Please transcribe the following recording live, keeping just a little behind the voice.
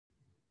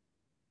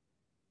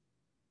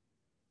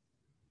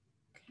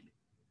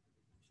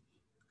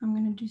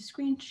gonna do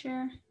screen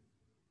share.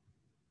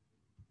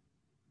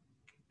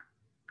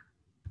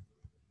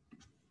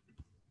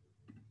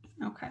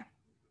 Okay.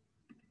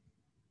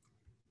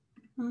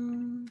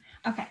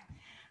 Okay.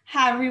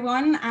 Hi,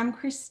 everyone. I'm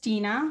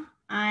Kristina.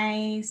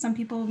 Some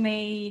people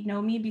may know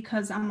me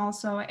because I'm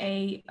also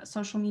a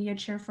social media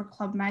chair for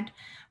Club Med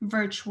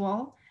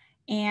Virtual.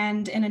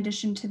 And in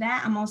addition to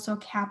that, I'm also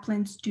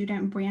Kaplan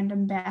Student Brand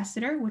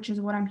Ambassador, which is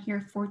what I'm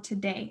here for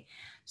today.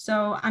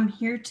 So I'm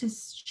here to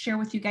share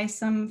with you guys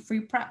some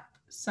free prep.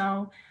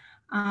 So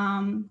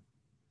a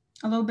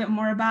little bit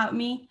more about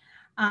me.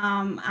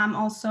 I'm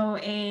also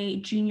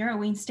a junior at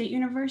Wayne State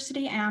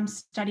University, and I'm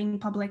studying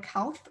public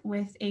health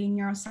with a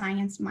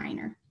neuroscience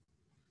minor.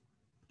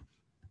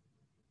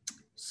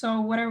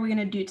 So what are we going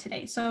to do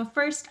today? So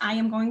first, I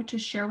am going to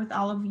share with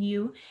all of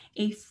you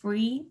a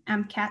free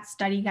MCAT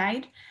study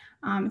guide.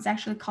 It's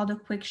actually called a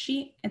quick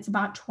sheet. It's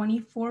about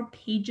 24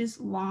 pages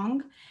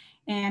long,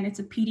 and it's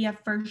a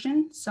PDF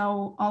version.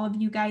 So all of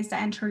you guys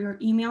that enter your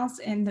emails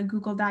in the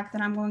Google Doc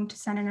that I'm going to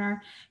send in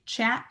our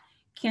chat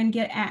can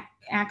get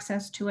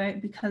access to it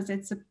because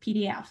it's a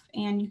PDF,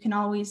 and you can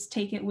always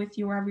take it with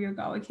you wherever you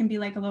go. It can be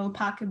like a little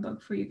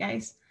pocketbook for you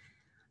guys.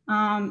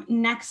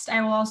 Next,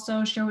 I will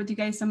also share with you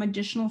guys some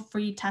additional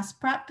free test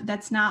prep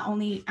that's not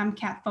only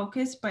MCAT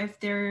focused, but if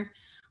there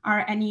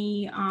are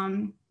any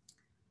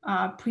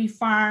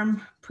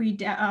pre-pharm,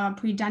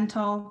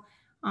 pre-dental,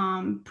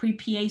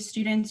 pre-PA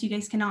students, you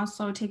guys can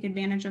also take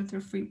advantage of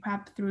their free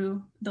prep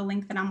through the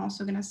link that I'm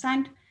also going to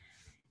send.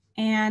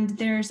 And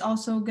there's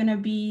also going to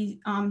be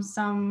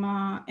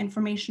some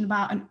information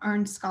about an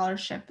earned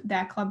scholarship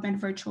that Club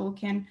Med Virtual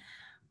can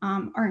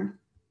earn.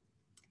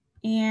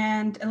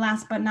 And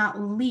last but not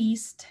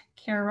least,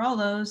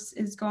 Carolos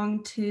is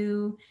going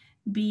to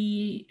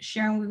be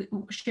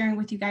sharing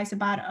with you guys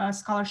about a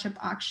scholarship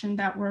auction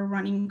that we're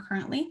running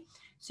currently.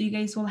 So you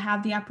guys will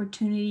have the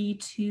opportunity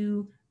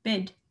to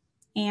bid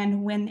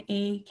and win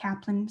a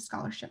Kaplan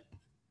scholarship.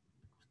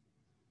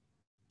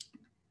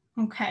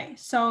 Okay,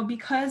 so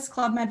because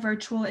Club Med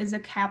Virtual is a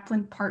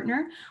Kaplan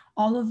partner,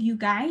 all of you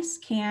guys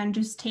can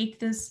just take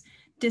this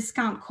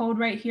discount code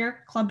right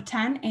here,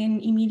 Club10,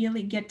 and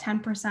immediately get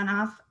 10%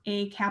 off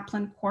a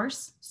Kaplan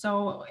course.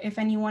 So if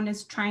anyone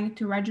is trying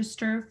to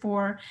register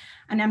for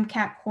an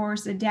MCAT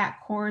course, a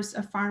DAT course,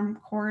 a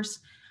pharm course,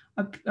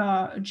 a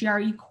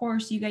GRE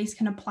course, you guys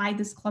can apply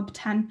this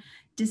Club10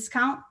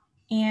 discount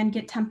and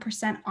get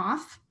 10%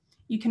 off.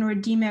 You can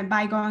redeem it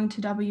by going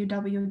to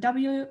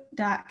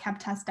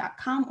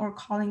www.captest.com or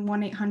calling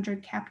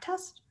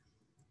 1-800-CAPTEST.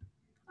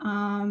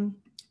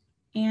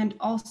 And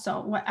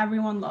also what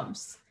everyone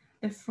loves,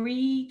 the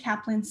free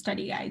Kaplan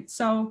study guide.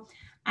 So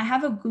I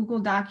have a Google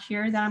Doc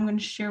here that I'm going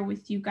to share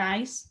with you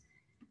guys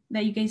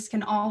that you guys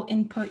can all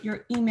input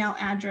your email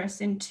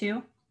address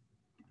into.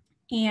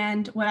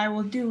 And what I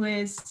will do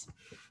is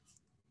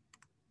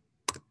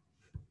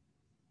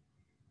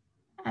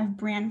I have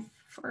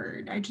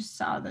Branford. I just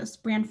saw this,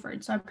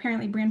 Branford. So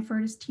apparently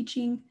Branford is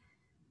teaching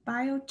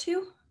bio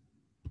too.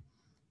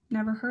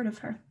 Never heard of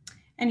her.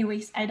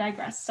 Anyways, I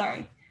digress,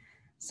 sorry.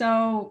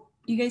 So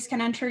you guys can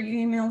enter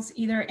your emails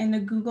either in the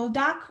Google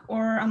Doc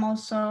or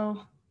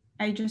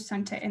I just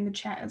sent it in the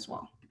chat as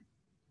well.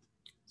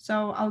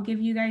 So I'll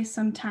give you guys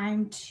some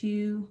time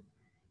to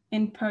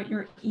input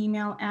your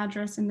email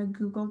address in the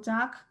Google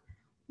Doc.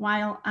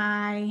 While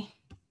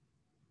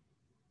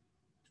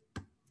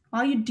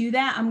you do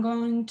that, I'm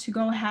going to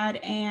go ahead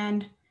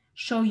and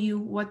show you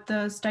what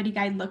the study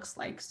guide looks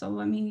like. So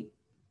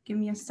give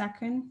me a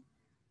second.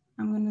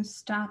 I'm going to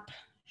stop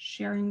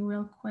sharing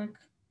real quick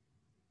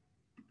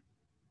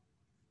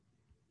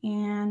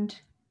and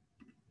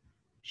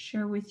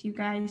share with you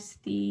guys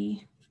the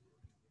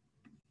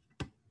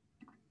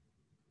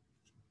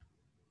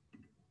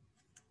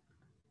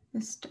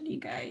study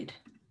guide.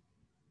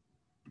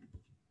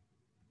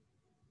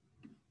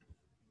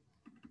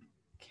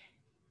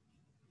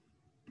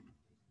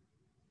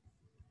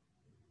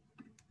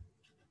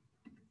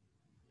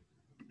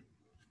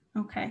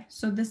 Okay,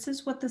 so this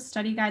is what the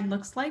study guide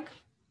looks like.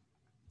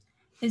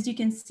 As you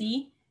can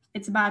see,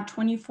 it's about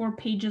 24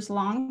 pages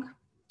long.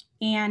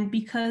 And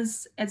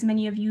because, as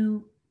many of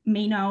you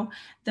may know,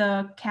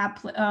 the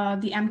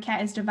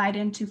MCAT is divided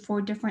into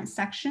 4 different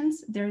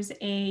sections. There's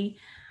a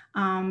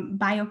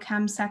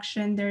biochem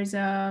section, there's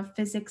a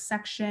physics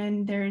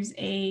section, there's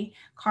a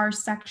car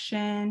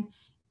section,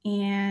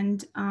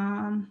 and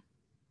I'm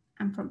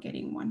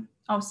forgetting one.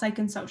 Oh, psych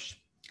and social.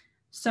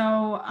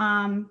 So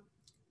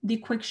the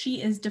quick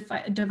sheet is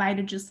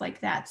divided just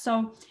like that.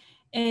 So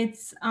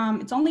it's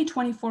only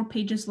 24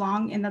 pages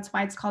long, and that's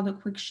why it's called a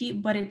quick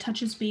sheet, but it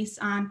touches base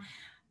on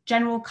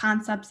general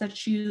concepts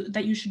that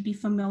you should be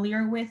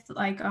familiar with,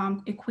 like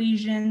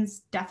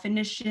equations,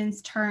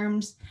 definitions,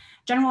 terms,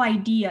 general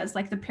ideas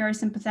like the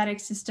parasympathetic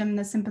system,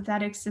 the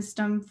sympathetic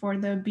system for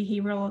the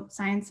behavioral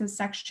sciences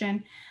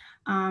section,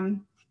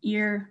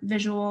 ear,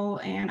 visual,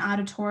 and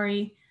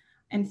auditory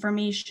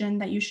information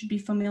that you should be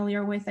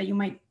familiar with that you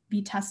might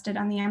be tested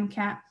on the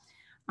MCAT.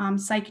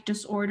 Psych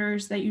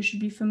disorders that you should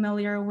be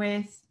familiar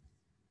with,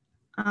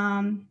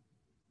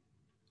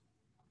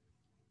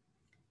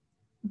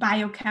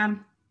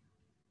 biochem,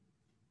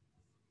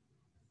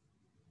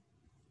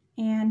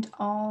 and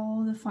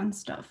all the fun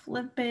stuff,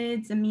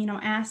 lipids, amino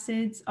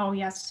acids. Oh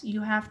yes,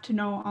 you have to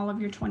know all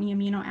of your 20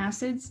 amino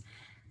acids.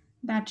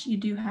 That you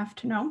do have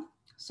to know.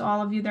 So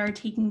all of you that are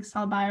taking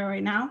cell bio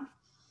right now,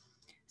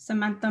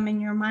 cement them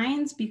in your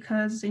minds,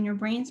 because in your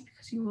brains,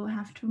 because you will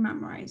have to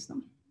memorize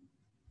them.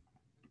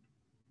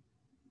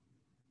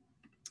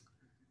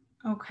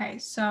 Okay,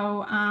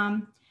 so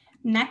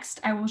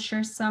next I will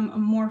share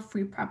some more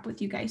free prep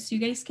with you guys. So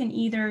you guys can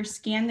either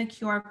scan the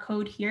QR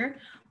code here,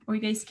 or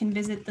you guys can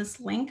visit this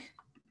link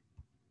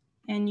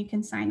and you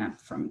can sign up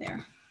from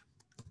there.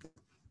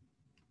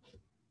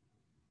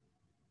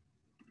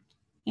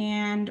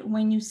 And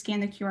when you scan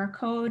the QR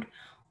code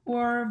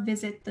or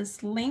visit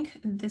this link,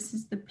 this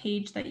is the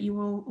page that you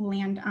will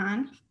land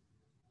on.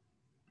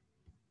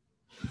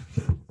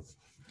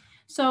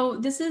 So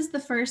this is the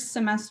first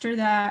semester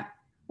that,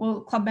 well,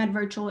 Club Med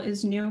Virtual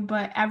is new,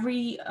 but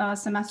every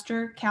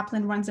semester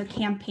Kaplan runs a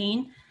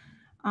campaign,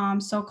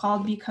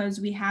 so-called, because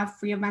we have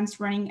free events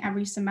running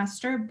every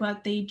semester,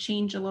 but they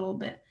change a little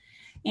bit.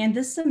 And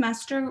this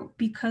semester,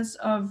 because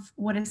of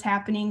what is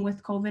happening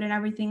with COVID and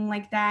everything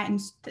like that,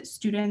 and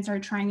students are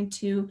trying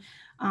to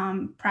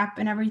prep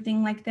and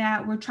everything like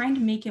that, we're trying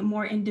to make it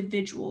more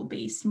individual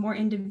based, more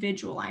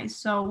individualized.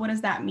 So what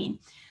does that mean?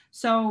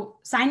 So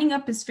signing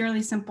up is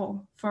fairly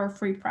simple for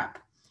free prep.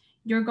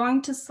 You're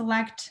going to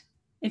select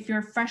if you're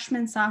a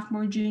freshman,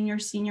 sophomore, junior,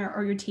 senior,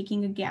 or you're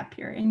taking a gap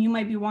year. And you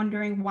might be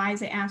wondering, why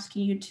is it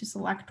asking you to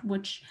select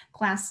which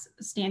class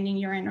standing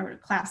you're in or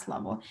class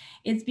level?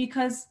 It's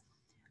because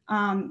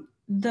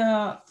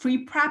the free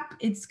prep,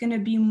 it's going to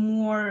be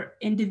more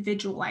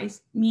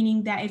individualized,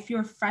 meaning that if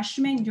you're a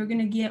freshman, you're going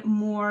to get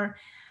more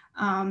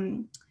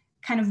kind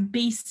of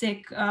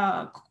basic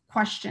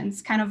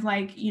questions, kind of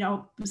like, you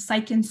know,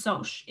 psych and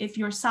soc. If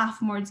you're a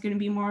sophomore, it's going to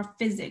be more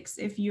physics.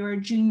 If you're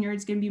a junior,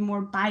 it's going to be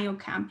more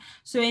biochem.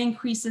 So it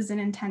increases in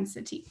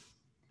intensity.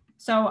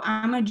 So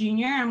I'm a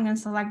junior, I'm going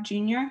to select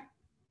junior,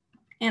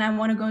 and I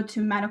want to go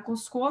to medical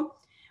school.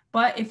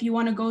 But if you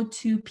want to go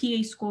to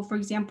PA school, for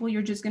example,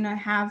 you're just going to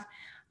have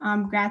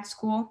grad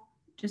school,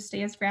 just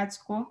stay as grad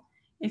school.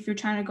 If you're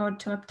trying to go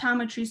to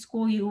optometry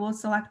school, you will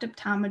select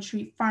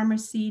optometry,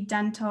 pharmacy,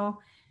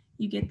 dental,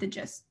 you get the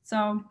gist.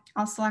 So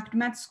I'll select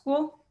med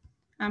school.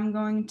 I'm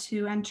going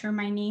to enter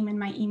my name and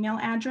my email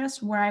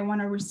address where I want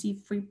to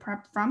receive free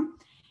prep from.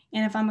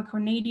 And if I'm a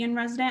Canadian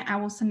resident, I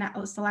will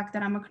select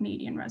that I'm a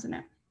Canadian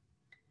resident.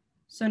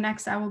 So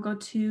next I will go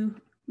to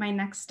my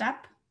next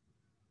step,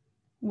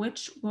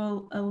 which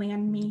will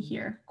land me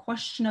here.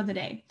 Question of the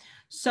day.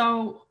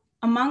 So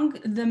among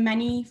the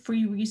many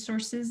free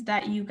resources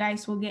that you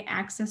guys will get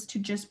access to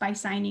just by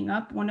signing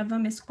up, one of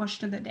them is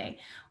question of the day,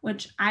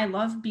 which I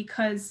love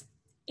because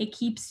it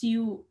keeps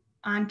you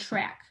on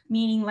track.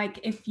 Meaning, like,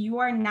 if you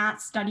are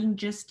not studying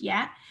just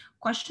yet,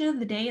 question of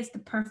the day is the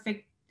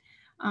perfect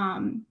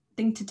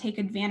thing to take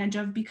advantage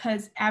of,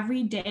 because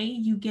every day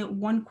you get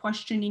one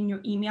question in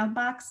your email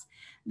box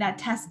that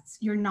tests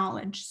your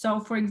knowledge. So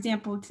for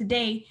example,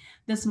 today,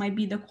 this might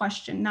be the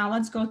question. Now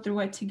let's go through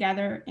it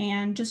together,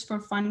 and just for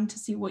fun to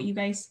see what you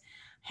guys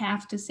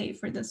have to say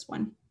for this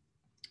one.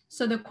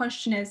 So the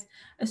question is,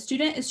 a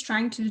student is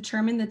trying to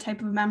determine the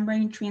type of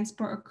membrane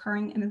transport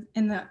occurring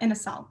in a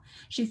cell.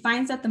 She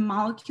finds that the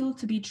molecule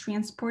to be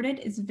transported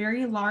is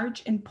very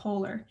large and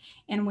polar,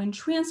 and when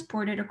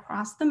transported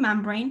across the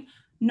membrane,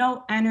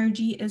 no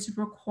energy is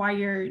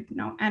required,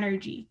 no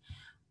energy.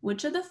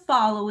 Which of the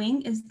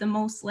following is the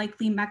most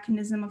likely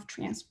mechanism of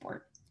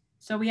transport?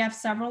 So we have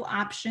several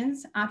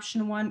options.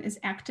 Option 1 is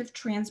active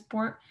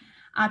transport.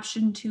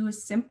 Option 2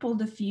 is simple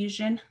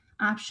diffusion.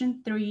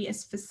 Option 3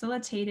 is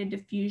facilitated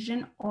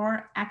diffusion,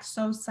 or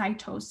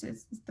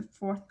exocytosis is the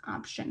fourth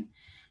option.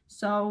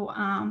 So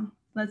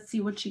let's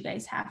see what you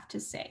guys have to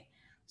say.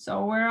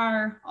 So where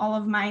are all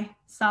of my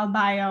cell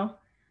bio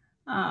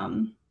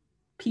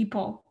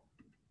people?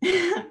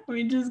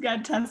 We just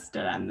got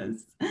tested on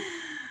this.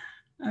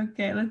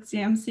 Okay, let's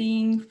see. I'm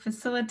seeing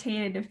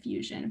facilitated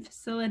diffusion,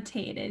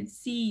 facilitated,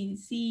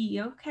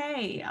 C,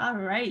 okay. All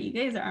right, you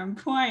guys are on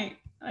point.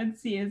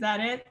 Let's see, is that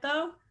it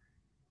though?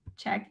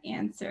 Check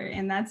answer,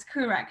 and that's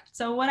correct.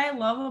 So what I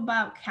love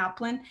about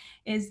Kaplan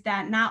is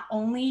that not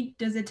only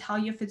does it tell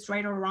you if it's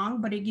right or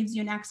wrong, but it gives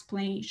you an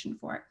explanation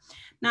for it.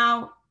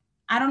 Now,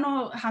 I don't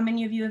know how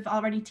many of you have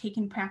already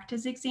taken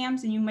practice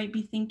exams, and you might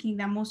be thinking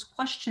that most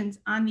questions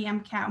on the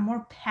MCAT are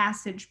more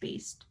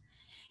passage-based.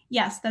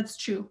 Yes, that's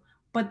true.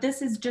 But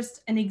this is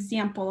just an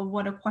example of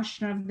what a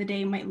question of the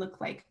day might look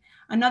like.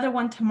 Another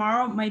one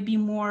tomorrow might be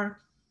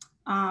more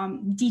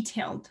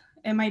detailed.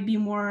 It might be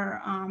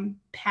more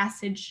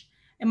passage.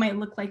 It might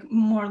look like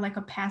more like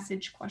a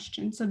passage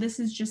question. So this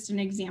is just an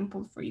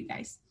example for you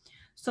guys.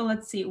 So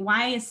let's see,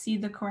 why is C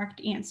the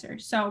correct answer?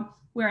 So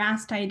we're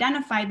asked to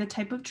identify the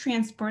type of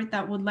transport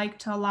that would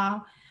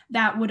allow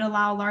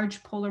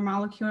large polar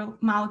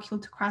molecule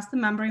to cross the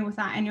membrane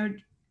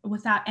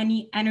without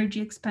any energy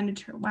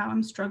expenditure. Wow,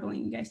 I'm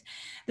struggling, you guys.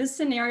 This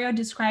scenario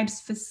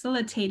describes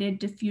facilitated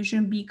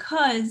diffusion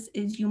because,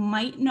 as you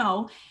might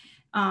know,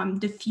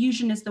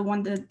 Diffusion is the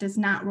one that does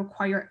not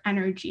require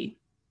energy.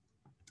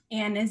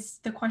 And as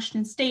the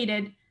question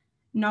stated,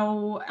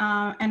 no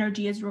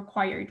energy is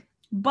required.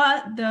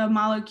 But the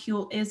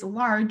molecule is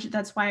large.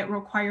 That's why it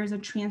requires a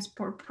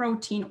transport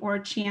protein or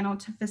a channel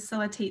to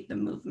facilitate the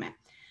movement.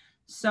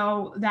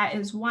 So that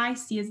is why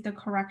C is the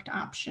correct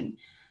option.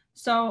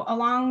 So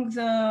along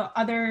the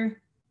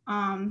other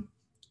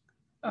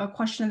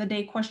question of the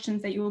day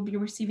questions that you will be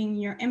receiving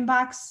in your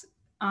inbox,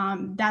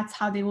 that's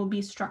how they will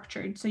be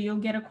structured. So you'll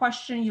get a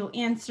question, you'll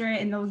answer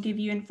it, and they'll give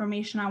you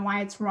information on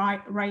why it's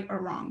right or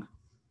wrong.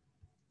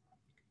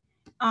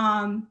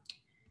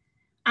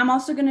 I'm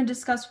also going to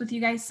discuss with you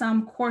guys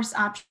some course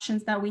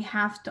options that we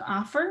have to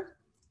offer.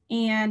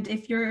 And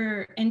if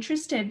you're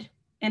interested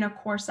in a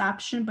course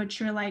option, but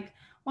you're like,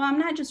 well, I'm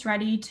not just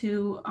ready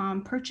to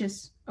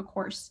purchase a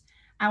course.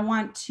 I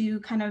want to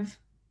kind of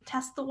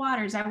test the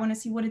waters. I want to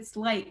see what it's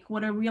like,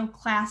 what a real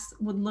class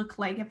would look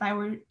like if I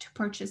were to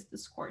purchase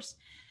this course.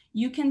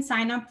 You can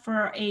sign up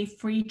for a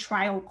free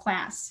trial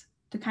class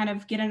to kind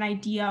of get an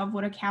idea of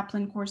what a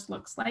Kaplan course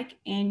looks like.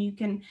 And you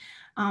can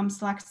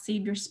select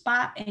save your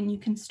spot and you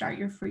can start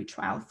your free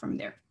trial from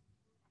there.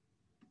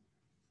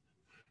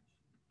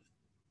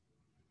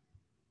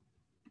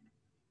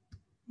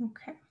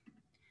 Okay.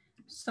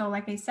 So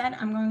like I said,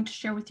 I'm going to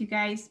share with you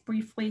guys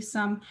briefly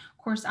some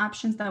course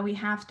options that we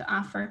have to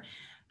offer.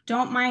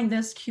 Don't mind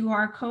this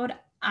QR code.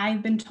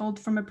 I've been told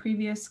from a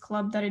previous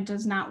club that it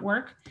does not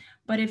work.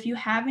 But if you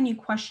have any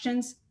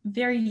questions,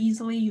 very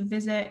easily you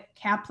visit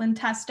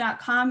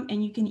kaplantest.com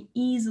and you can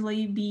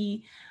easily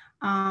be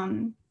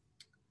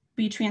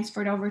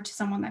transferred over to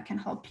someone that can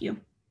help you.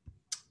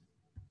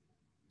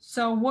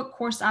 So what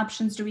course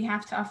options do we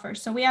have to offer?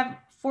 So we have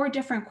 4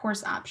 different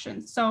course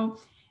options. So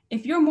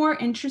if you're more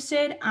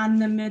interested on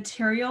the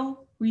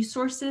material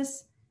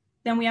resources,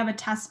 then we have a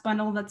test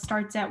bundle that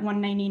starts at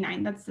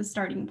 $199. That's the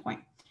starting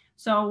point.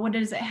 So what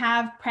does it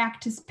have?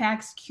 Practice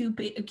packs,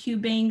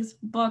 Q-banks,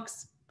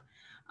 books,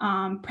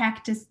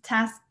 practice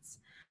tests,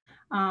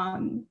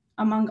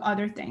 among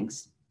other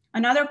things.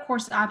 Another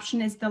course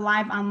option is the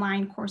live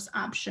online course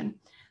option.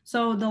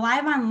 So the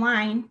live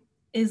online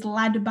is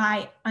led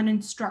by an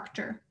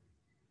instructor.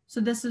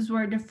 So this is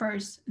where it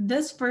differs.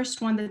 This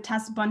first one, the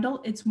test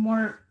bundle, it's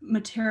more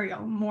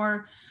material,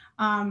 more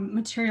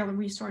material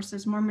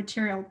resources, more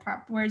material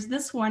prep. Whereas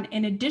this one,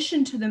 in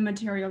addition to the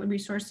material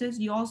resources,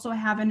 you also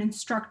have an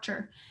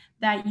instructor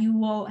that you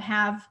will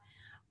have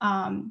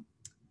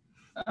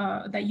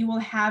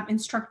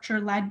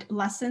instructor-led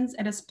lessons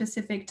at a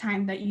specific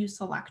time that you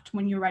select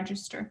when you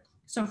register.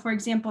 So for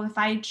example, if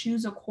I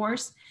choose a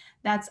course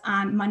that's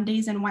on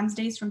Mondays and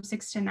Wednesdays from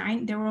 6 to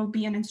 9, there will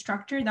be an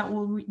instructor that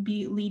will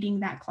be leading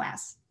that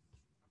class.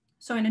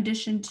 So in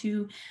addition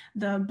to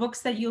the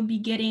books that you'll be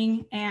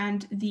getting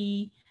and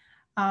the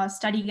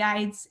study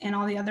guides and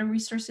all the other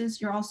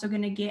resources, you're also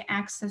going to get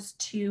access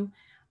to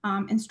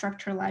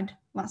instructor-led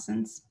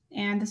lessons.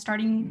 And the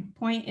starting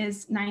point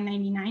is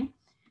 $9.99.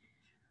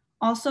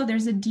 Also,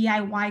 there's a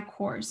DIY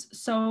course.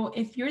 So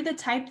if you're the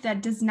type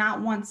that does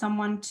not want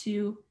someone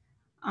to,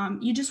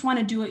 you just want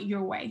to do it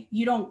your way.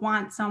 You don't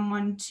want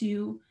someone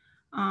to,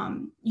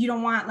 you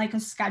don't want like a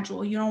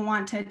schedule. You don't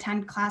want to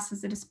attend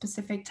classes at a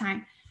specific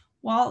time.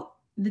 Well,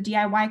 the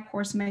DIY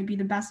course may be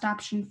the best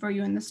option for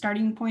you. And the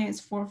starting point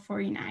is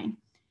 $449.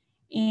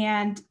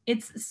 And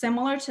it's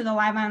similar to the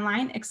live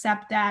online,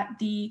 except that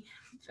the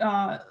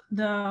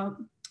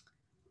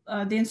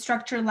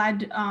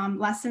instructor-led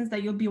lessons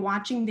that you'll be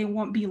watching, they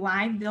won't be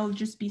live, they'll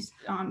just be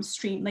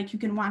streamed, like you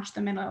can watch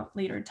them at a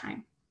later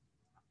time.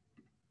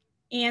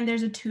 And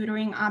there's a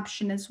tutoring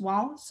option as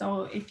well.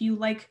 So if you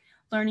like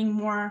learning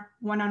more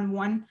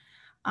one-on-one,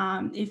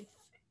 if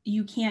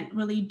you can't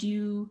really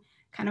do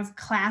kind of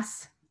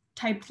class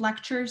type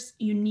lectures,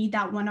 you need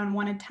that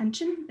one-on-one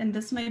attention, then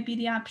this might be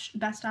the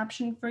best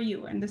option for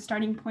you. And the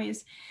starting point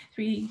is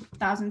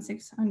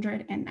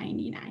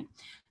 $3,699.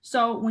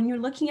 So when you're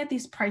looking at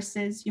these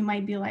prices, you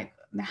might be like,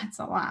 that's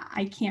a lot.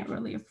 I can't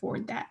really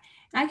afford that.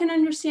 And I can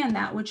understand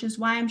that, which is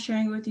why I'm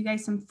sharing with you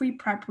guys some free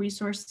prep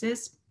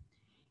resources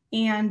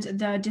and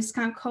the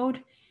discount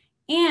code.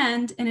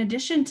 And in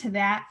addition to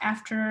that,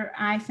 after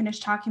I finish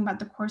talking about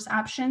the course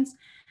options,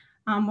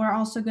 we're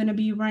also going to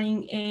be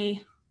running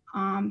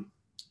an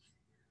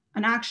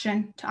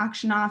auction to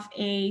auction off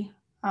a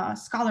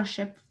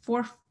scholarship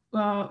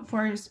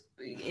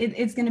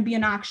it's going to be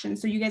an auction.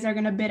 So you guys are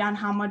going to bid on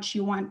how much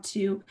you want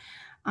to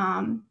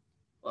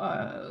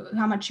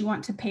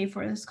pay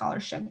for the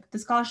scholarship. The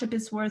scholarship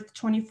is worth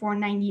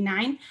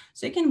 $24.99.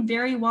 So it can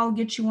very well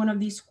get you one of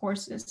these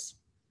courses.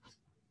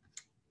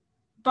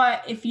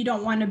 But if you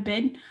don't want to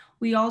bid,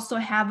 we also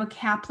have a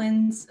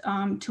Kaplan's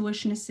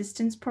tuition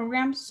assistance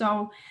program.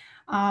 So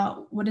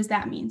what does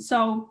that mean?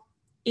 So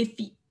if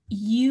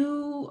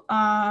you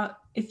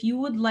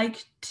would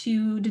like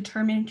to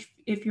determine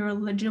if you're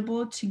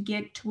eligible to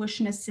get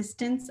tuition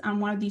assistance on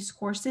one of these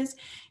courses,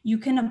 you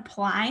can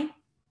apply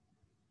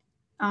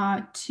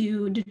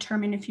to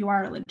determine if you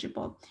are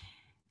eligible.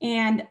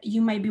 And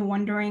you might be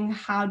wondering,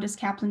 how does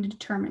Kaplan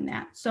determine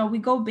that? So we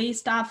go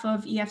based off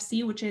of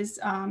EFC, which is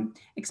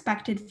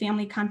expected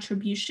family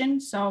contribution.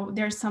 So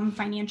there's some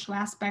financial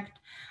aspect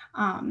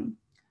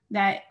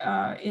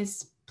that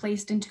is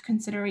placed into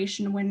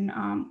consideration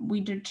when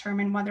we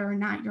determine whether or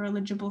not you're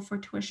eligible for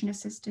tuition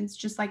assistance,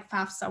 just like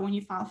FAFSA when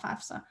you file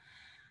FAFSA.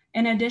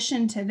 In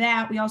addition to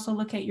that, we also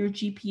look at your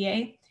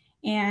GPA.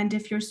 And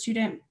if you're a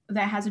student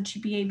that has a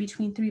GPA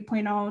between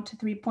 3.0 to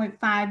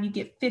 3.5, you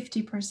get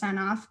 50%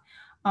 off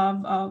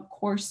of a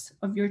course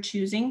of your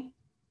choosing.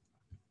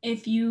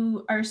 If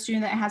you are a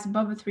student that has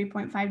above a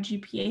 3.5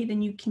 GPA,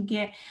 then you can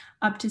get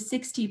up to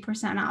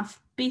 60%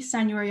 off based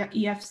on your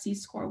EFC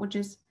score, which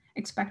is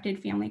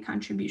expected family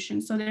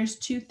contribution. So there's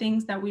two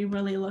things that we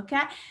really look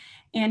at.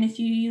 And if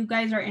you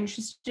guys are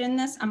interested in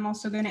this, I'm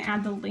also going to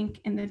add the link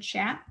in the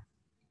chat.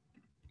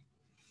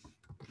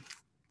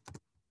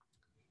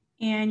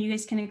 And you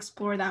guys can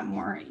explore that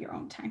more at your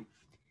own time.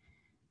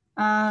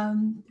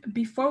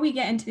 Before we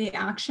get into the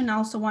action, I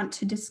also want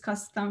to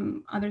discuss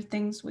some other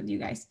things with you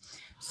guys.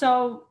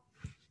 So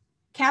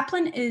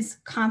Kaplan is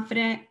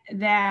confident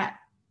that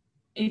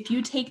if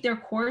you take their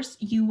course,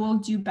 you will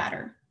do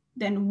better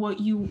than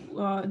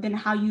than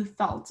how you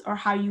felt or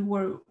how you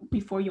were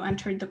before you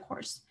entered the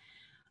course.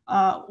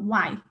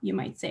 Why, you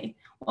might say?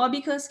 Well,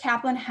 because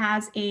Kaplan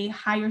has a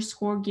higher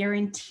score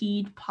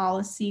guaranteed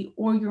policy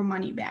or your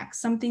money back,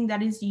 something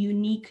that is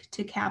unique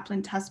to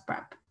Kaplan test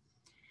prep.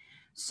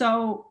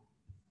 So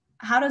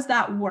how does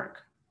that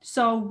work?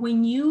 So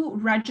when you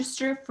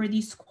register for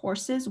these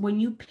courses, when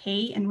you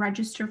pay and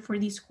register for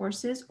these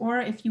courses, or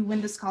if you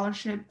win the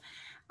scholarship,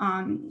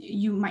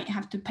 you might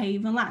have to pay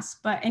even less.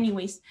 But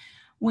anyways,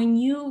 when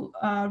you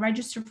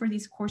register for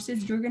these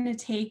courses, you're going to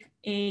take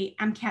a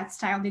MCAT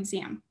styled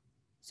exam.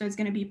 So it's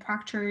going to be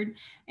proctored,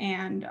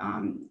 and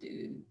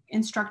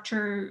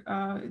instructor,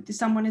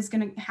 someone is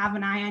going to have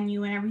an eye on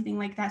you and everything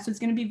like that. So it's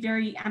going to be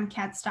very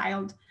MCAT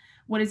styled,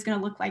 what it's going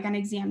to look like on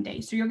exam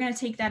day. So you're going to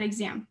take that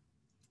exam,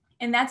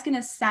 and that's going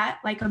to set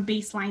like a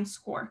baseline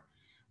score.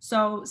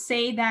 So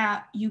say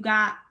that you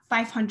got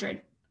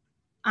 500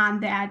 on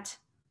that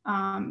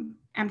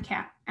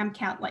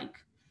MCAT like,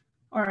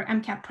 or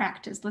MCAT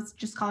practice. Let's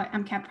just call it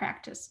MCAT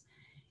practice.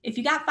 If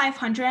you got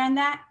 500 on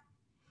that,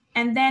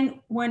 and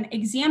then when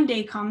exam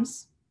day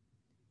comes,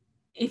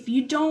 if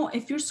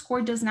your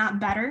score does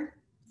not better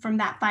from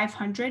that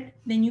 500,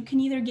 then you can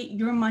either get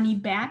your money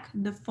back,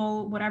 the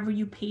full whatever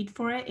you paid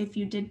for it, if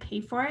you did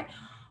pay for it,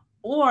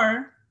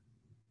 or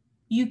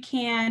you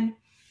can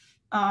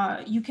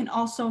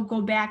also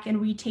go back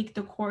and retake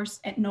the course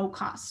at no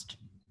cost.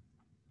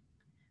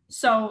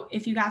 So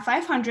if you got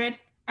 500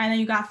 and then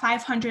you got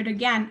 500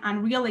 again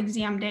on real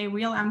exam day,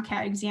 real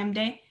MCAT exam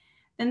day,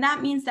 then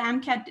that means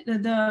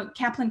the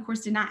Kaplan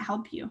course did not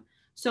help you.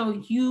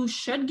 So you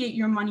should get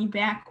your money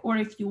back, or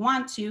if you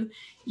want to,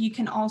 you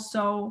can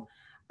also,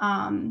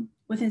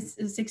 within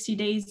 60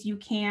 days, you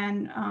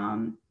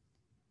can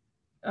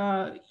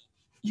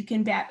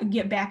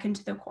get back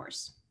into the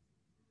course.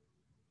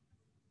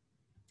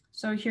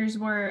 So here's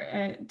where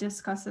it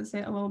discusses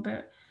it a little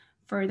bit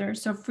further.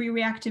 So free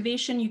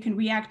reactivation, you can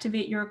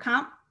reactivate your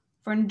account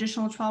for an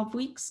additional 12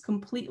 weeks,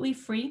 completely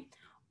free,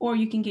 or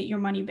you can get your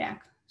money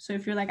back. So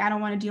if you're like, I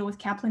don't want to deal with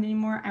Kaplan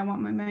anymore, I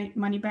want my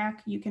money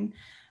back, you can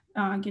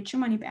get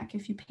your money back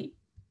if you pay.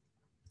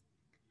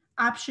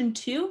 Option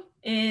 2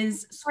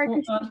 is... Sorry,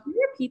 can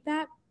you repeat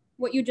that,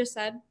 what you just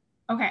said?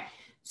 Okay,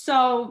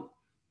 so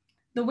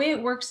the way it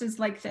works is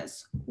like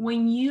this.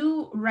 When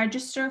you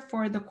register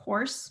for the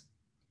course,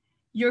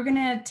 you're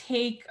gonna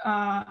take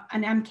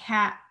an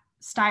MCAT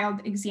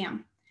styled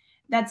exam.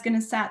 That's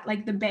gonna set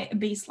like the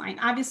baseline.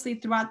 Obviously,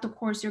 throughout the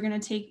course, you're gonna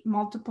take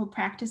multiple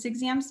practice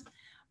exams,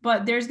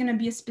 but there's gonna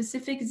be a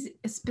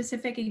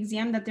specific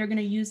exam that they're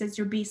gonna use as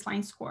your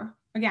baseline score.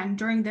 Again,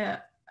 during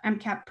the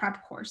MCAT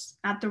prep course,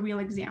 not the real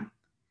exam.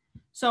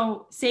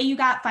 So say you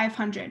got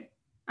 500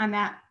 on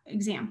that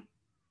exam,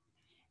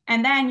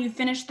 and then you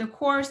finish the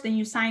course, then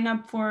you sign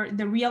up for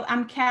the real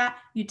MCAT,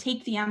 you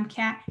take the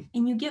MCAT,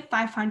 and you get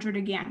 500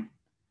 again,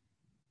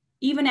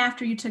 even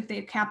after you took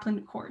the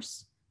Kaplan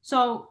course.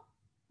 So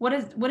what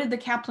did the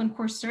Kaplan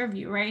course serve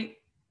you, right?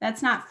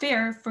 That's not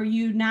fair for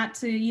you not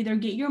to either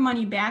get your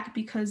money back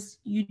because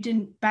you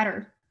didn't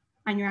better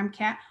on your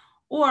MCAT,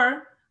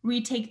 or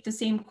retake the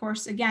same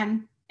course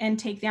again and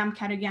take the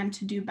MCAT again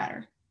to do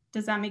better.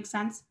 Does that make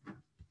sense?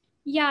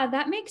 Yeah,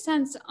 that makes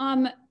sense.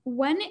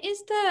 When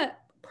is the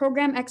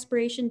program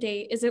expiration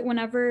date? Is it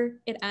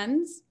whenever it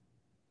ends?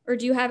 Or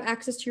do you have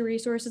access to your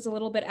resources a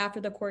little bit after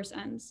the course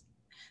ends?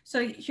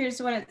 So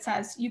here's what it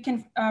says. You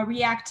can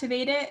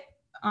reactivate it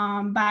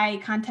by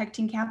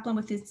contacting Kaplan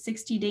within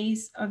 60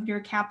 days of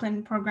your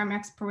Kaplan program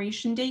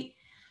expiration date.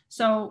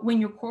 So when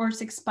your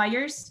course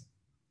expires,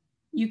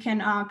 you can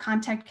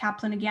contact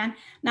Kaplan again.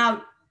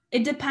 Now,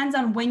 it depends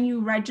on when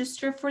you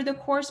register for the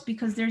course,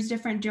 because there's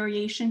different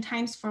duration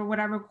times for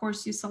whatever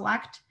course you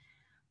select.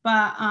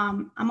 But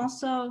I'm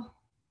also,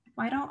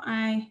 why don't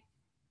I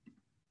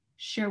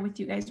share with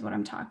you guys what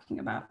I'm talking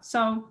about?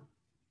 So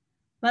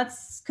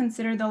let's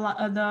consider the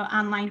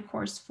online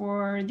course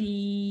for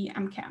the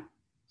MCAT.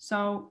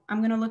 So I'm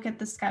going to look at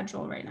the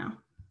schedule right now.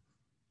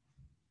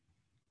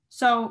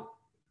 So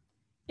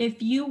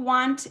if you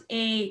want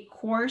a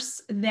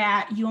course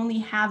that you only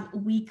have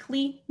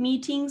weekly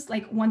meetings,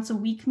 like once a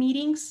week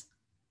meetings,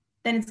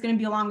 then it's going to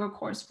be a longer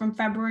course from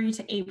February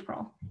to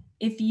April.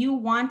 If you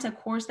want a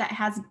course that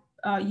has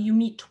you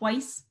meet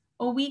twice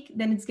a week,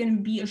 then it's going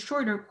to be a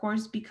shorter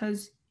course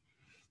because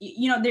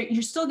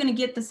you're still going to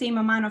get the same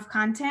amount of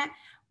content,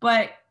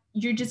 but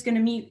you're just going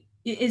to meet.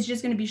 It's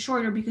just going to be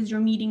shorter because you're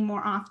meeting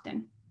more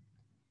often.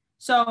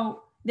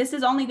 So this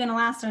is only going to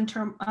last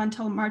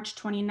until March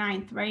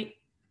 29th, right?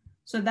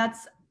 So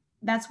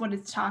that's what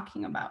it's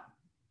talking about.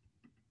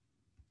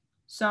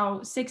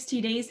 So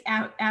 60 days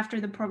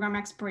after the program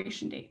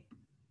expiration date.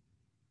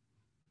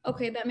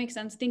 Okay, that makes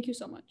sense. Thank you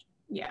so much.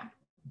 Yeah.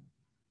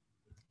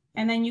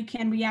 And then you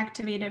can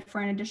reactivate it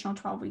for an additional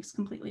 12 weeks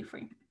completely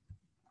free.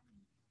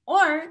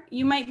 Or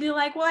you might be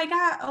like, well, I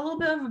got a little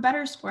bit of a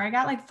better score. I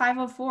got like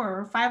 504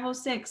 or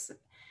 506,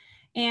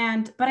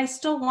 but I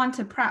still want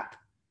to prep.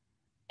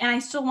 And I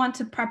still want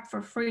to prep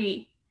for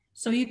free.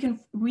 So you can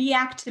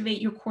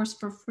reactivate your course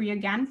for free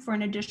again for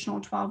an additional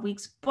 12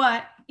 weeks.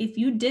 But if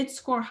you did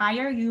score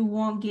higher, you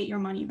won't get your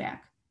money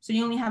back. So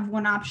you only have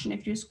one option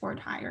if you scored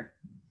higher.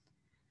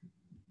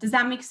 Does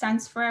that make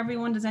sense for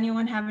everyone? Does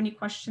anyone have any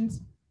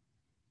questions?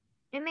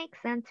 It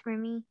makes sense for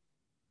me.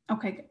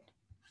 Okay, good.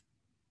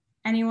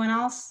 Anyone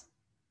else?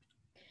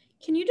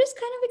 Can you just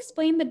kind of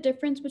explain the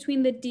difference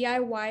between the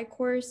DIY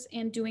course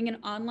and doing an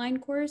online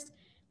course?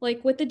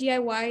 Like with the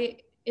DIY,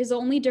 is the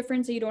only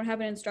difference that you don't have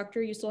an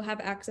instructor, you still have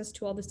access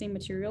to all the same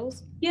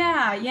materials?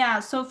 Yeah.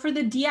 So for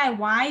the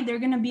DIY, they're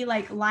going to be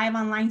like live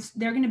online.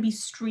 They're going to be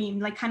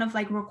streamed, like kind of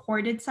like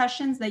recorded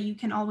sessions that you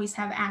can always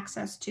have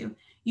access to.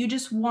 You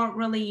just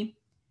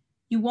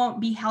you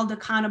won't be held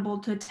accountable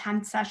to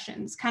attend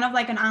sessions, kind of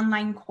like an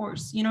online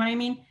course. You know what I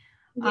mean?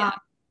 Yeah.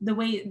 The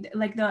way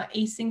like the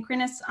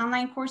asynchronous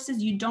online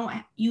courses, you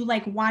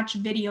like watch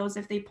videos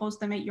if they post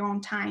them at your own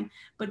time,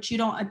 but you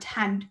don't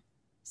attend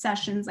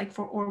sessions like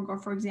for org or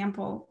for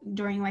example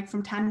during like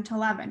from 10 to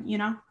 11, you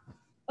know?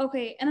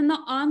 Okay, and then the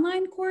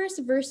online course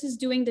versus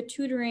doing the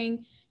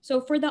tutoring.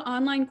 So for the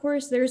online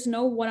course, there's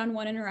no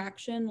one-on-one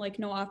interaction, like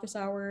no office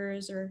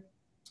hours or.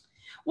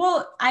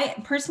 Well, I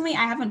personally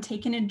haven't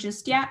taken it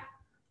just yet.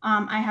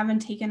 I haven't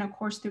taken a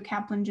course through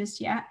Kaplan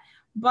just yet,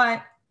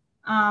 but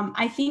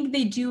I think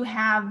they do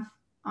have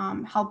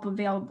help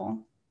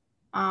available.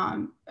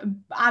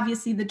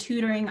 Obviously, the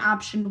tutoring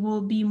option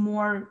will be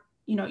more,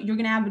 you're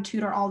going to have a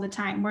tutor all the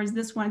time, whereas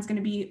this one is going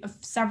to be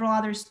several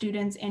other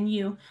students and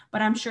you,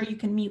 but I'm sure you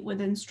can meet with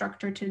an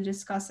instructor to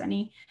discuss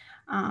any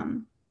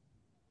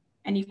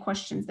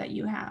questions that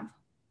you have.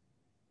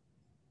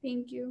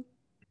 Thank you.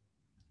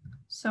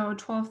 So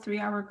 12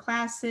 3-hour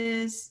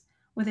classes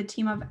with a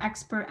team of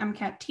expert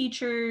MCAT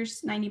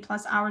teachers, 90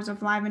 plus hours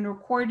of live and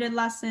recorded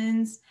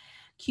lessons,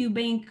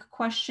 QBank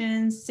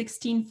questions,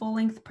 16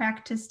 full-length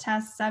practice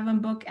tests,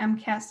 7-book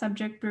MCAT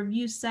subject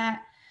review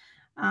set,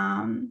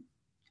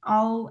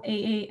 all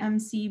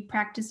AAMC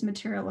practice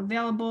material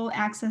available,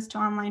 access to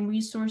online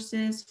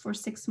resources for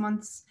 6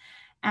 months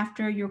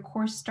after your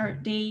course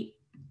start date,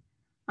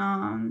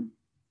 some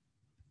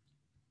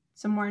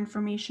more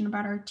information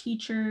about our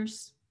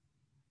teachers.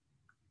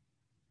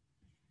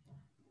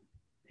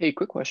 Hey,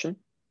 quick question.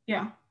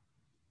 Yeah.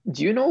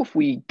 Do you know if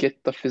we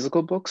get the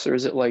physical books or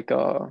is it like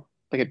a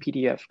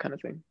PDF kind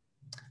of thing?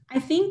 I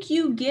think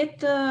you get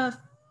the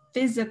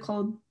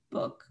physical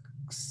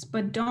books,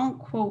 but don't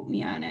quote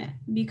me on it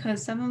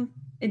because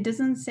it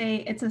doesn't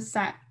say it's a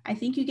set. I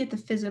think you get the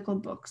physical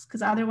books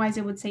because otherwise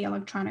it would say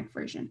electronic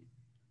version.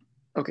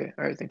 Okay.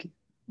 All right. Thank you.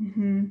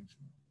 Mm-hmm.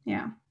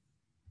 Yeah.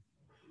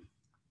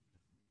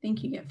 I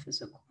think you get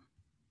physical.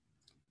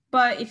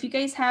 But if you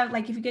guys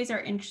are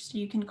interested,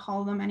 you can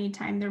call them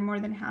anytime. They're more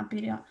than happy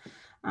to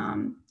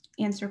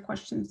answer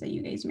questions that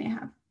you guys may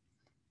have.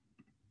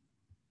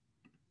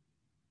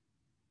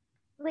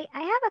 Wait,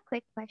 I have a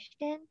quick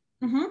question.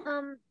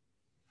 Mm-hmm.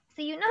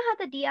 So you know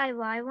how the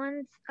DIY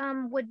ones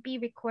would be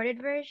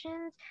recorded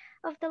versions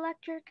of the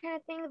lecture kind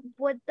of thing?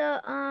 Would the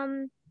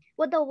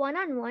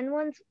one-on-one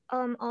ones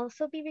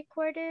also be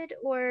recorded,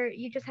 or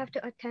you just have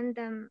to attend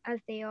them as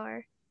they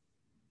are?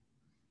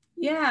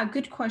 Yeah,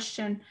 good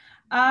question.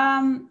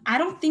 I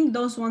don't think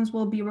those ones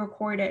will be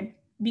recorded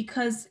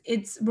because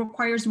it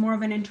requires more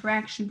of an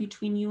interaction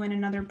between you and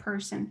another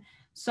person.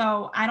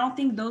 So I don't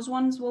think those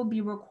ones will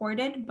be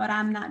recorded, but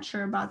I'm not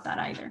sure about that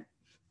either.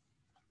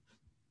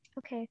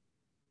 Okay.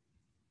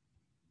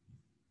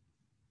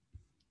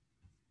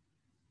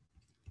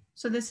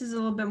 So this is a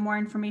little bit more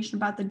information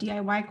about the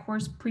DIY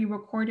course,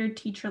 pre-recorded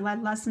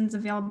teacher-led lessons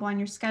available on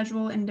your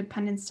schedule,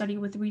 independent study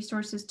with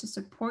resources to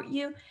support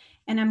you,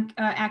 and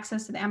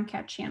access to the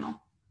MCAT channel.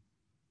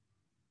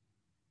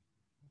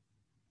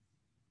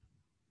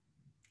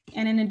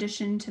 And in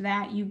addition to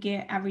that, you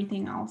get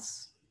everything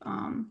else,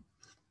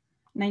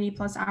 90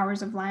 plus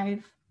hours of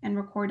live and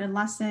recorded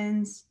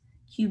lessons,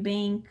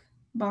 QBank,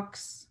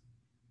 books.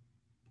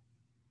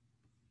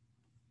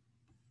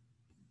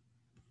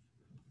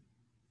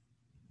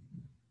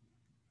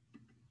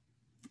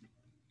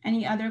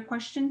 Any other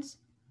questions?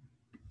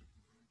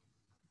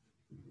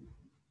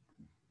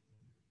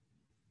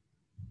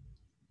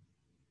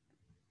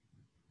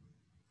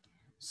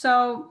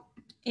 So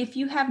if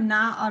you have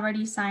not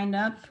already signed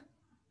up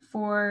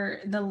for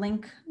the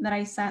link that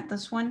I sent,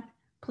 this one,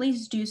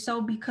 please do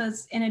so,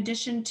 because in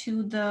addition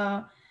to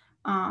the,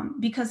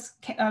 because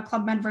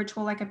Club Med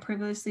Virtual, like I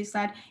previously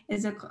said,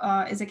 is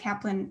a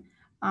Kaplan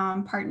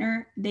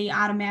partner, they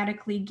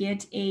automatically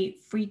get a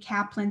free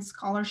Kaplan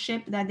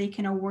scholarship that they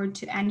can award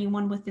to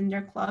anyone within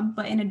their club.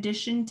 But in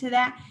addition to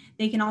that,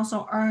 they can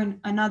also earn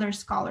another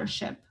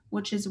scholarship,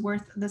 which is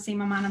worth the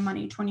same amount of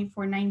money,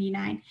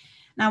 $24.99.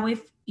 Now,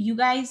 if you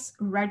guys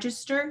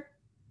register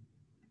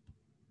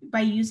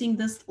by using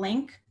this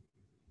link,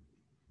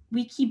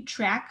 we keep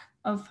track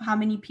of how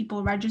many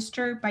people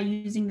register by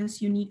using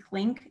this unique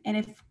link. And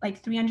if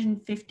like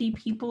 350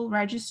 people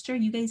register,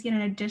 you guys get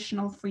an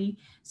additional free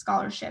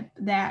scholarship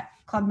that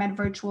Club Med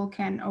Virtual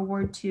can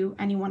award to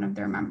any one of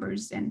their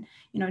members, and,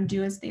 you know,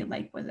 do as they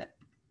like with it.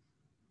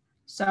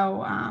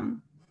 So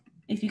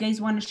if you guys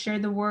want to share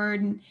the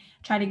word and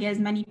try to get as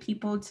many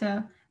people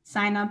to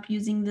sign up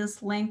using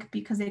this link,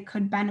 because it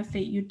could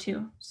benefit you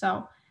too.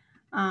 So,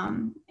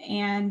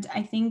 and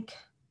I think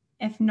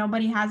if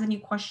nobody has any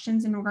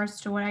questions in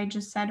regards to what I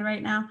just said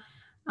right now,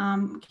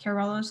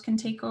 Carolus can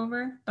take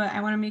over, but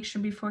I want to make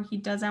sure before he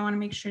does, I want to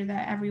make sure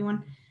that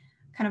everyone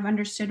kind of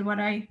understood what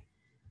I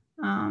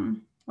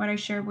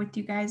shared with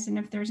you guys. And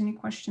if there's any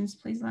questions,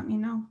 please let me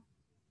know.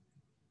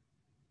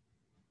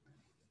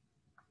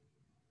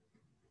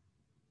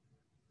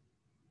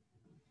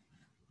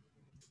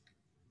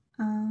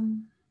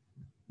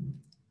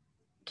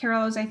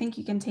 Carolus, I think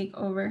you can take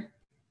over.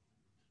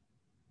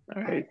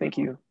 All right, thank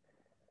you.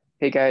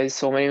 Hey guys,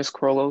 so my name is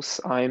Carlos.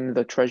 I'm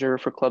the treasurer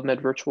for Club Med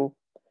Virtual.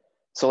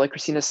 So like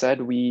Kristina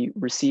said, we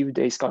received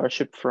a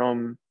scholarship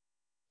from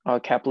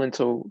Kaplan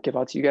to give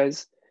out to you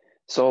guys.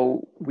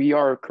 So we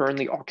are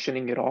currently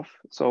auctioning it off.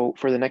 So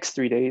for the next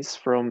 3 days,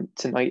 from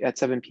tonight at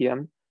 7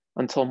 p.m.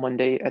 until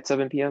Monday at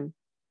 7 p.m.,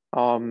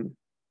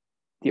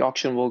 the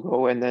auction will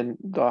go, and then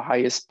the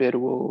highest bid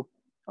will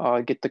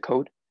get the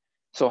code.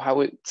 So how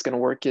it's going to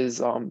work is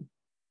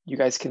you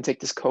guys can take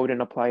this code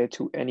and apply it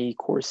to any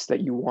course that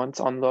you want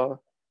on the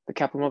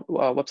Kaplan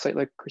website,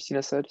 like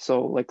Kristina said.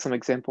 So like some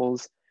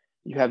examples,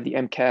 you have the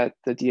MCAT,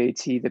 the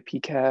DAT, the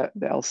PCAT,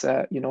 the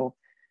LSAT, you know.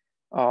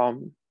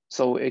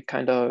 So it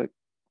kind of,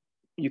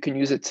 you can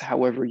use it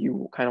however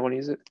you kind of want to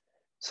use it.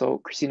 So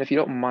Kristina, if you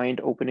don't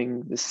mind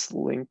opening this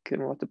link,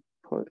 and we'll have to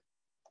put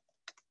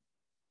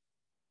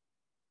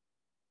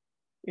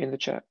in the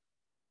chat.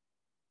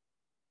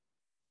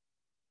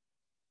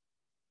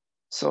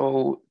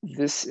 So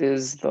this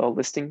is the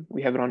listing.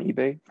 We have it on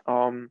eBay.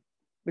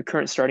 The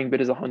current starting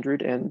bid is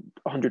 $100, and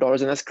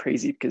that's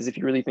crazy, because if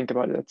you really think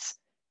about it,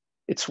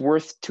 it's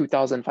worth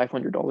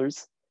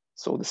 $2,500.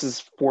 So this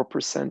is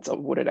 4% of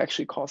what it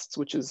actually costs,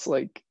 which is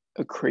like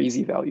a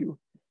crazy value.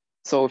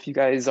 So if you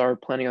guys are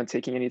planning on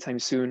taking anytime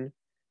soon,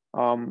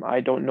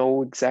 I don't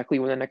know exactly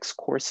when the next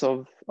course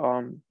of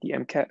the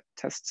MCAT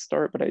tests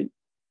start, but if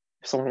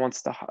someone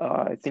wants to,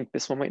 I think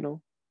this one might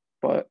know.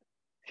 But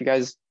if you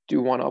guys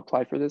do want to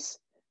apply for this,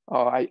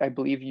 I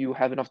believe you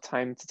have enough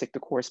time to take the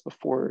course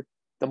before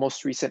the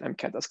most recent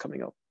MCAT that's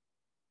coming up.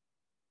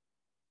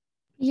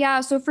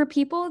 Yeah, so for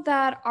people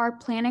that are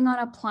planning on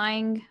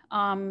applying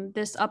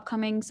this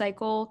upcoming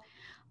cycle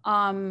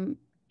and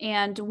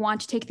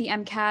want to take the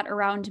MCAT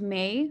around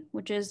May,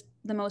 which is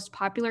the most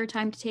popular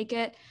time to take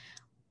it,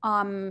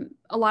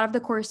 a lot of the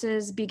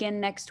courses begin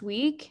next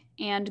week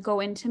and go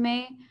into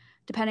May,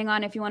 depending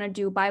on if you want to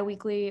do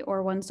bi-weekly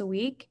or once a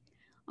week.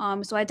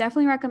 So I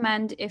definitely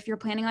recommend, if you're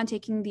planning on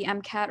taking the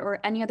MCAT or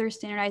any other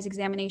standardized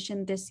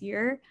examination this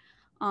year,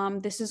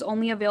 this is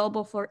only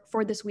available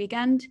for this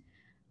weekend,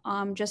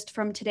 just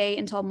from today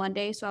until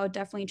Monday. So I would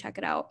definitely check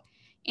it out.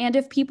 And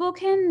if people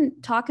can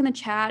talk in the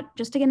chat,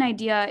 just to get an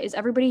idea, is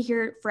everybody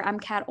here for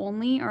MCAT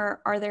only,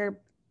 or are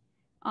there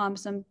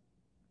some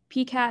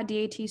PCAT,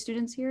 DAT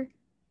students here?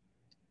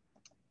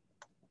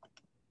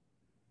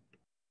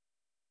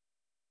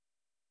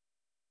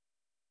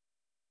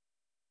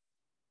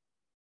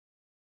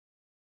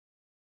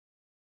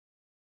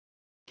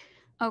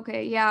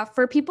 Okay, yeah.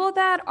 For people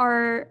that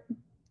are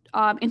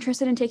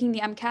interested in taking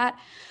the MCAT,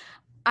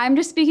 I'm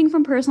just speaking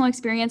from personal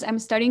experience. I'm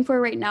studying for it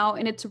right now,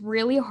 and it's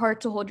really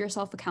hard to hold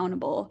yourself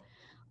accountable.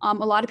 A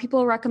lot of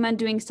people recommend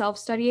doing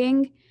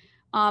self-studying,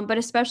 but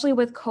especially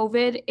with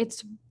COVID,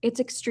 it's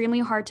extremely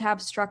hard to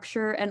have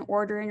structure and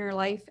order in your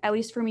life, at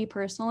least for me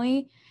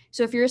personally.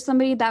 So if you're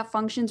somebody that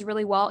functions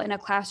really well in a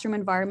classroom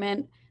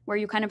environment where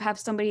you kind of have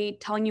somebody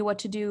telling you what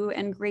to do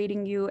and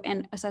grading you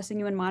and assessing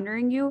you and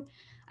monitoring you,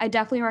 I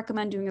definitely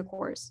recommend doing a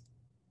course.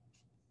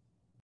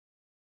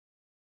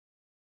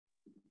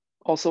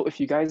 Also, if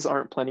you guys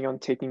aren't planning on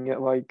taking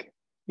it like,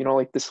 you know,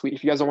 like this week,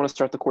 if you guys don't want to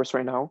start the course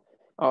right now,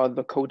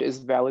 the code is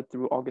valid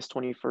through August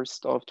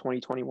 21st of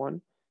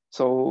 2021.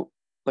 So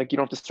like, you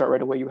don't have to start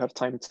right away. You have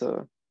time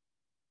to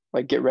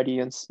like get ready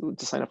and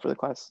to sign up for the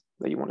class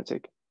that you want to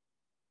take.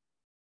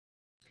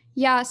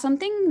 Yeah,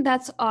 something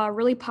that's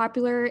really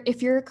popular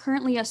if you're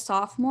currently a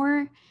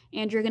sophomore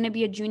and you're going to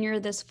be a junior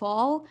this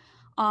fall.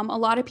 A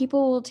lot of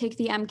people will take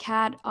the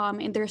MCAT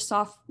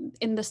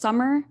in the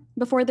summer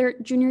before their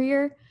junior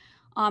year.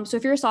 So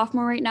if you're a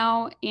sophomore right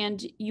now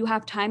and you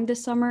have time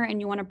this summer and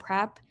you want to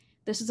prep,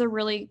 this is a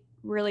really,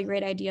 really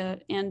great idea.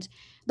 And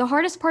the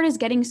hardest part is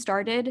getting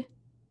started.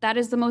 That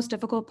is the most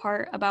difficult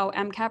part about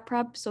MCAT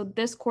prep. So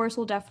this course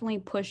will definitely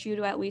push you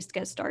to at least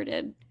get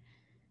started.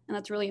 And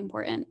that's really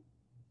important.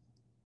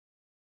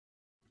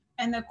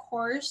 And the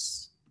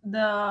course,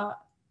 the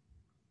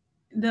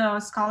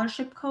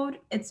scholarship code,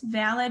 it's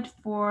valid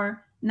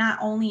for not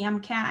only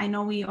MCAT. I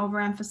know we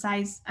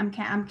overemphasize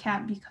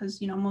MCAT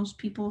because, you know, most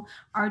people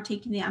are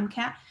taking the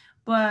MCAT,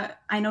 but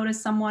I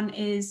noticed someone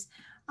is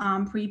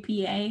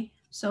pre-PA.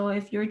 So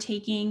if you're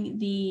taking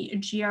the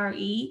GRE,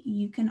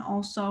 you can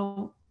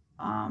also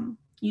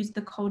use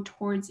the code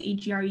towards a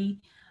GRE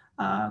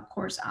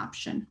course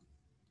option.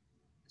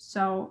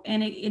 So,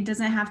 and it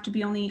doesn't have to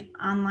be only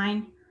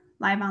online,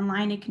 live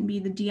online. It can be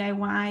the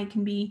DIY, it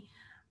can be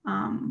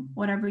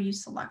whatever you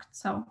select.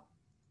 So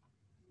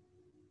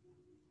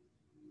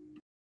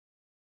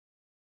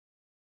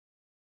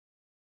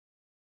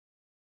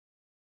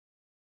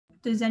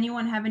does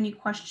anyone have any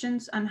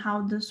questions on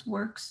how this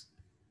works?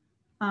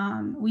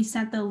 We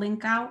sent the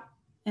link out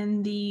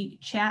in the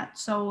chat.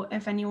 So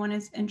if anyone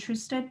is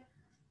interested,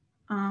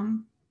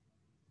 the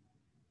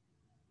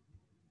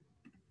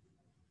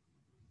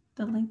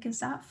link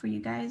is out for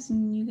you guys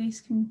and you guys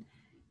can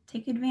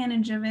take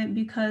advantage of it,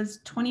 because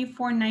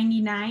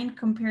 $24.99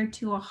 compared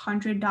to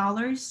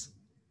 $100,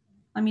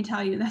 let me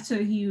tell you, that's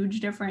a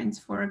huge difference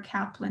for a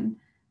Kaplan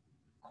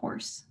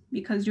course,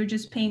 because you're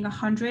just paying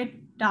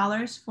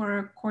 $100 for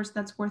a course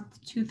that's worth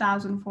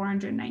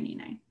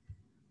 $2,499.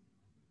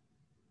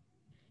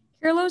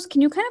 Carlos, can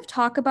you kind of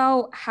talk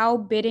about how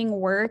bidding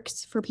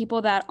works for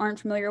people that aren't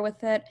familiar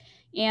with it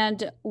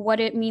and what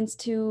it means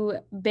to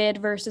bid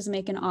versus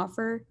make an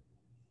offer?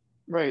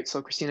 Right.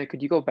 So Kristina,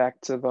 could you go back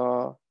to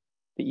the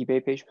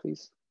eBay page,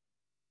 please?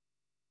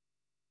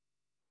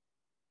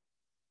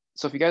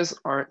 So if you guys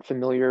aren't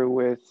familiar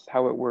with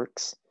how it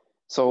works,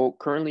 so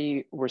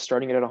currently we're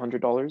starting it at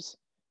 $100.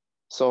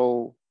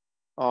 So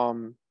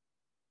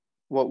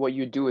what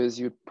you do is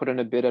you put in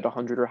a bid at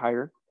 100 or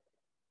higher.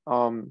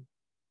 And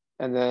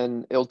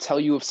then it'll tell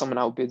you if someone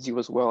outbids you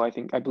as well. I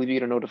believe you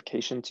get a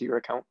notification to your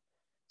account.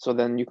 So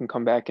then you can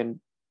come back and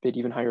bid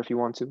even higher if you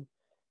want to.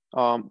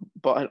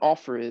 But an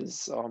offer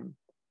is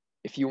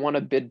if you want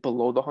to bid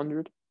below the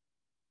 100,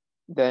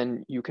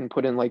 then you can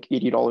put in like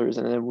 $80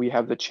 and then we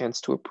have the chance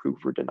to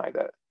approve or deny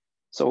that.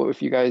 So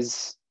if you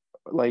guys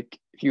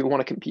if you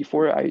want to compete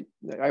for it,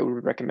 I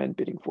would recommend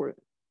bidding for it,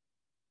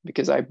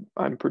 because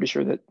I'm pretty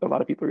sure that a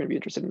lot of people are going to be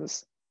interested in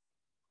this.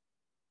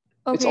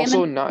 Okay, it's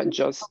also not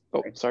just,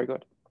 oh, sorry, go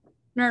ahead.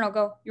 No,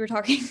 go. You were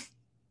talking.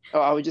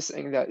 Oh, I was just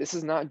saying that this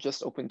is not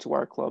just open to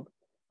our club.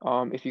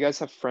 If you guys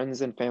have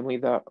friends and family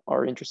that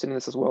are interested in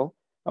this as well,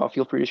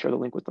 feel free to share the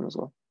link with them as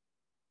well.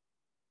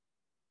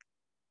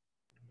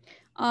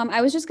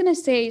 I was just going to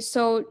say,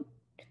 so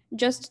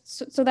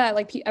just so that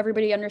like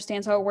everybody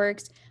understands how it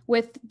works,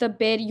 with the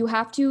bid, you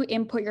have to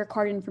input your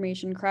card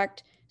information,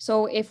 correct?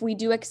 So if we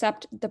do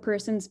accept the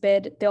person's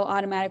bid, they'll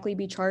automatically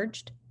be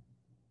charged.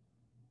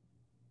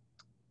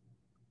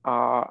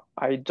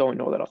 I don't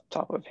know that off the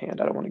top of hand.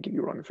 I don't want to give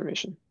you wrong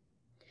information.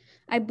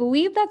 I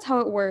believe that's how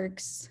it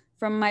works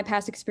from my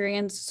past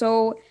experience.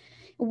 So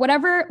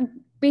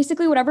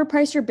basically whatever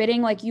price you're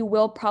bidding, like you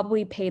will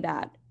probably pay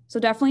that. So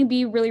definitely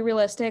be really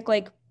realistic.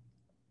 Like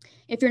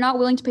if you're not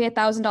willing to pay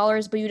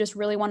 $1,000, but you just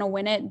really want to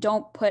win it,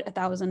 don't put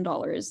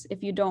 $1,000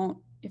 if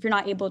you're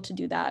not able to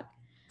do that.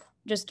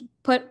 Just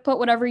put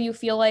whatever you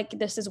feel like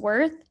this is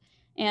worth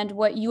and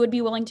what you would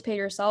be willing to pay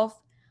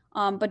yourself.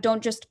 But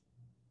don't just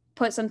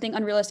put something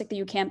unrealistic that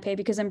you can't pay,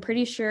 because I'm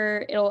pretty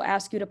sure it'll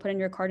ask you to put in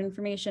your card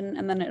information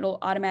and then it'll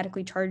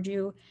automatically charge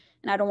you.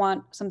 And I don't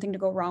want something to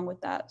go wrong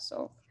with that.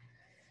 So.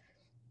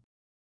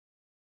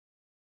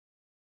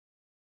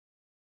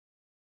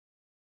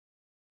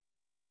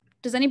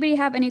 Does anybody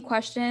have any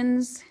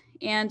questions?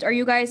 And are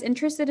you guys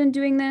interested in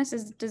doing this?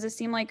 Does it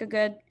seem like a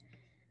good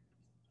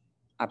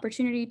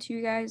opportunity to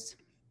you guys?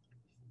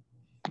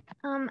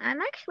 I'm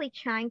actually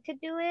trying to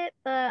do it,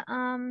 but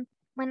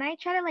when I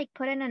try to like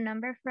put in a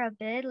number for a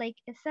bid, like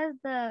it says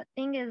the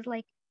thing is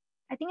like,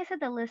 I think it said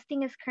the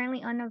listing is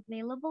currently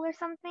unavailable or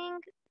something.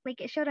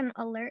 Like it showed an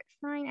alert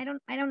sign.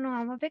 I don't know.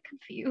 I'm a bit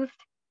confused.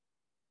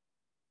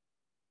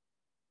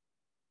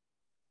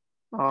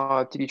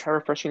 Did you try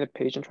refreshing the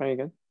page and trying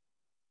again?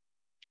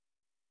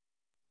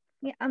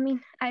 Yeah, I mean,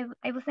 I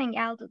was saying,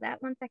 yeah, I'll do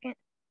that. 1 second.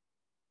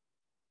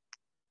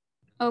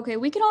 Okay,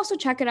 we can also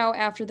check it out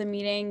after the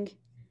meeting,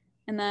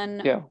 and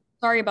then yeah.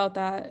 Sorry about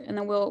that, and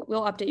then we'll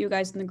update you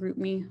guys in the group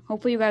me.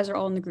 Hopefully, you guys are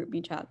all in the group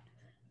me chat.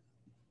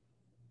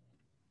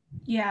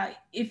 Yeah,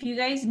 if you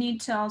guys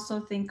need to also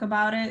think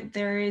about it,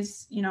 there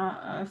is, you know,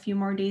 a few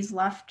more days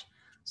left.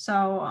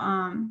 So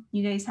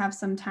you guys have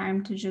some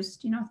time to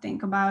just, you know,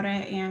 think about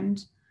it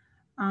and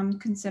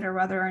consider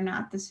whether or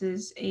not this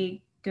is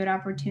a good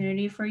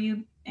opportunity for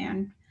you.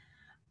 and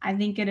I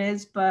think it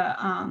is, but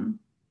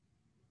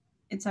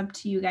it's up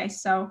to you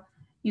guys. So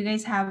you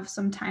guys have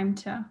some time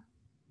to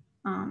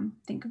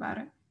think about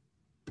it.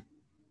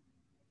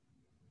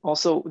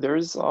 Also,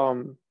 there's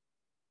some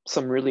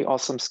really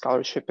awesome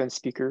scholarship and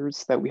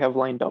speakers that we have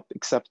lined up,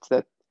 except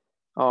that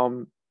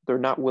they're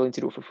not willing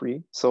to do it for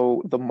free.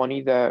 So the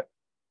money that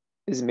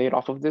is made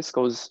off of this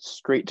goes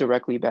straight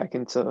directly back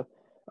into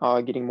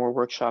getting more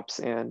workshops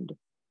and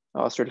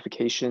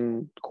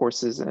certification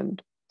courses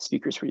and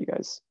speakers for you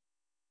guys.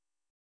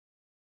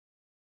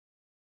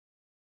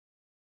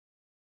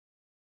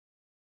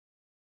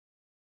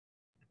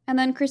 And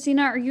then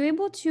Kristina, are you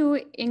able to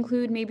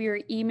include maybe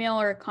your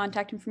email or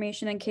contact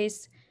information in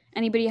case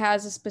anybody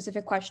has a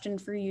specific question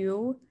for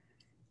you?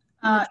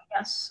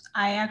 Yes,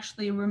 I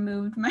actually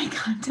removed my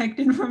contact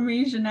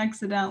information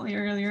accidentally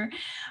earlier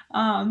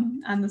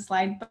on the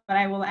slide, but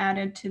I will add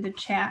it to the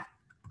chat.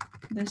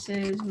 This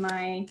is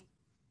my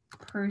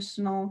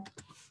personal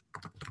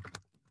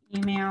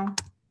email.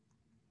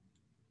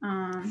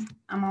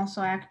 I'm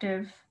also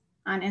active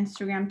on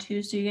Instagram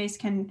too, so you guys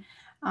can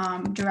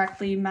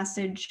directly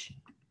message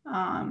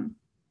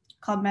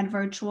Club Med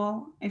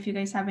Virtual if you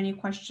guys have any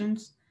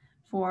questions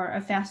for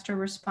a faster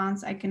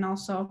response. I can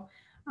also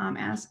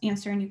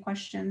answer any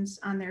questions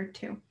on there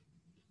too.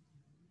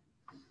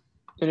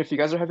 And if you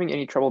guys are having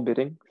any trouble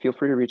bidding, feel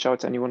free to reach out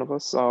to any one of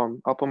us.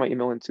 I'll put my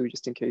email in too,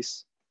 just in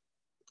case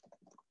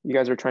you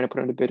guys are trying to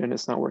put in a bid and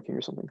it's not working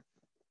or something.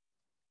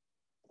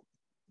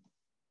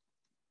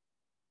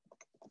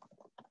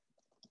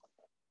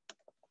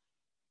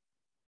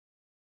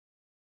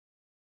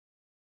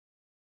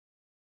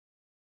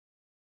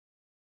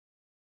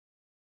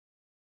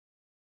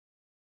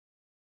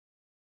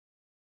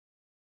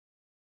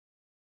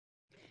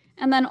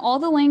 And then all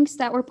the links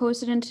that were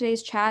posted in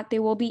today's chat, they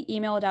will be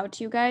emailed out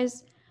to you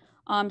guys.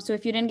 So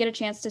if you didn't get a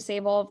chance to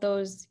save all of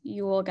those,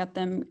 you will get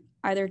them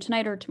either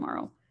tonight or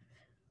tomorrow.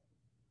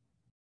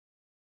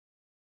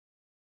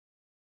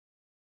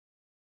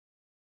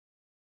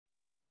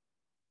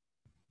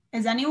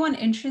 Is anyone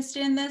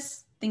interested in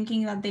this,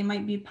 thinking that they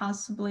might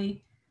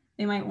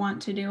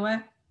want to do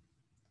it?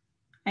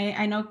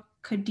 I know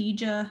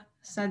Khadija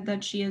said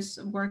that she is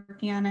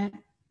working on it.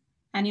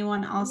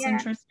 Anyone else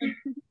interested?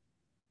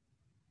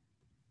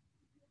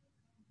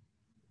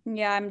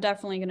 Yeah, I'm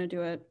definitely going to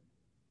do it.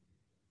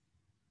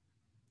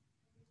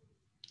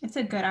 It's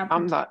a good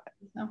opportunity.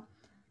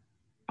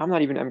 I'm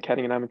not even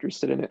MCATing and I'm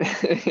interested in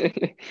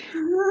it.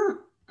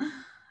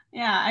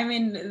 Yeah, I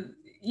mean,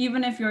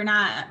 even if you're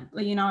not,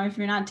 if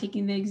you're not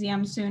taking the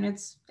exam soon,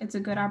 it's a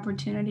good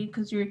opportunity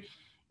because you're,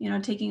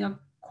 taking a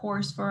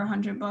course for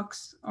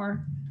 $100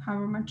 or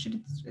however much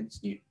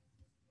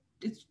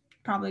it's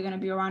probably going to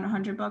be around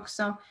 $100.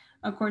 So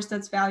a course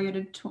that's valued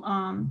at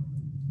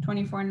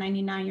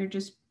 $24.99, you're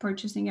just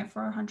purchasing it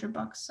for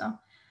 $100. So,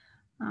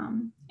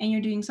 and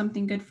you're doing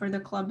something good for the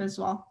club as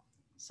well.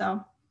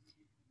 So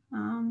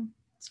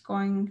it's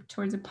going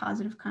towards a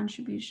positive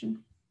contribution.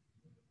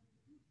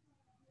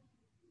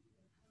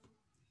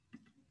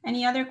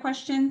 Any other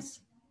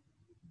questions?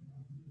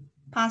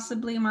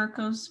 Possibly,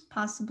 Marcos,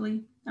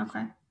 possibly.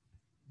 Okay,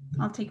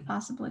 I'll take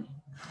possibly.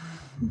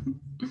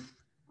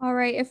 All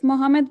right, if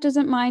Mohammed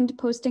doesn't mind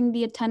posting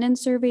the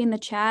attendance survey in the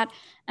chat,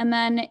 and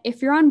then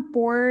if you're on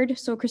board,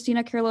 so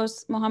Kristina,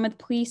 Carlos, Mohammed,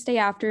 please stay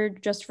after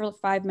just for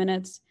 5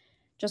 minutes.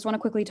 Just want to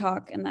quickly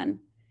talk, and then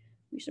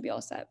we should be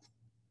all set.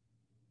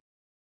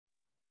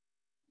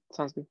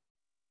 Sounds good.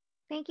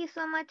 Thank you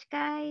so much,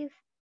 guys.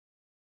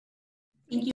 Thank you.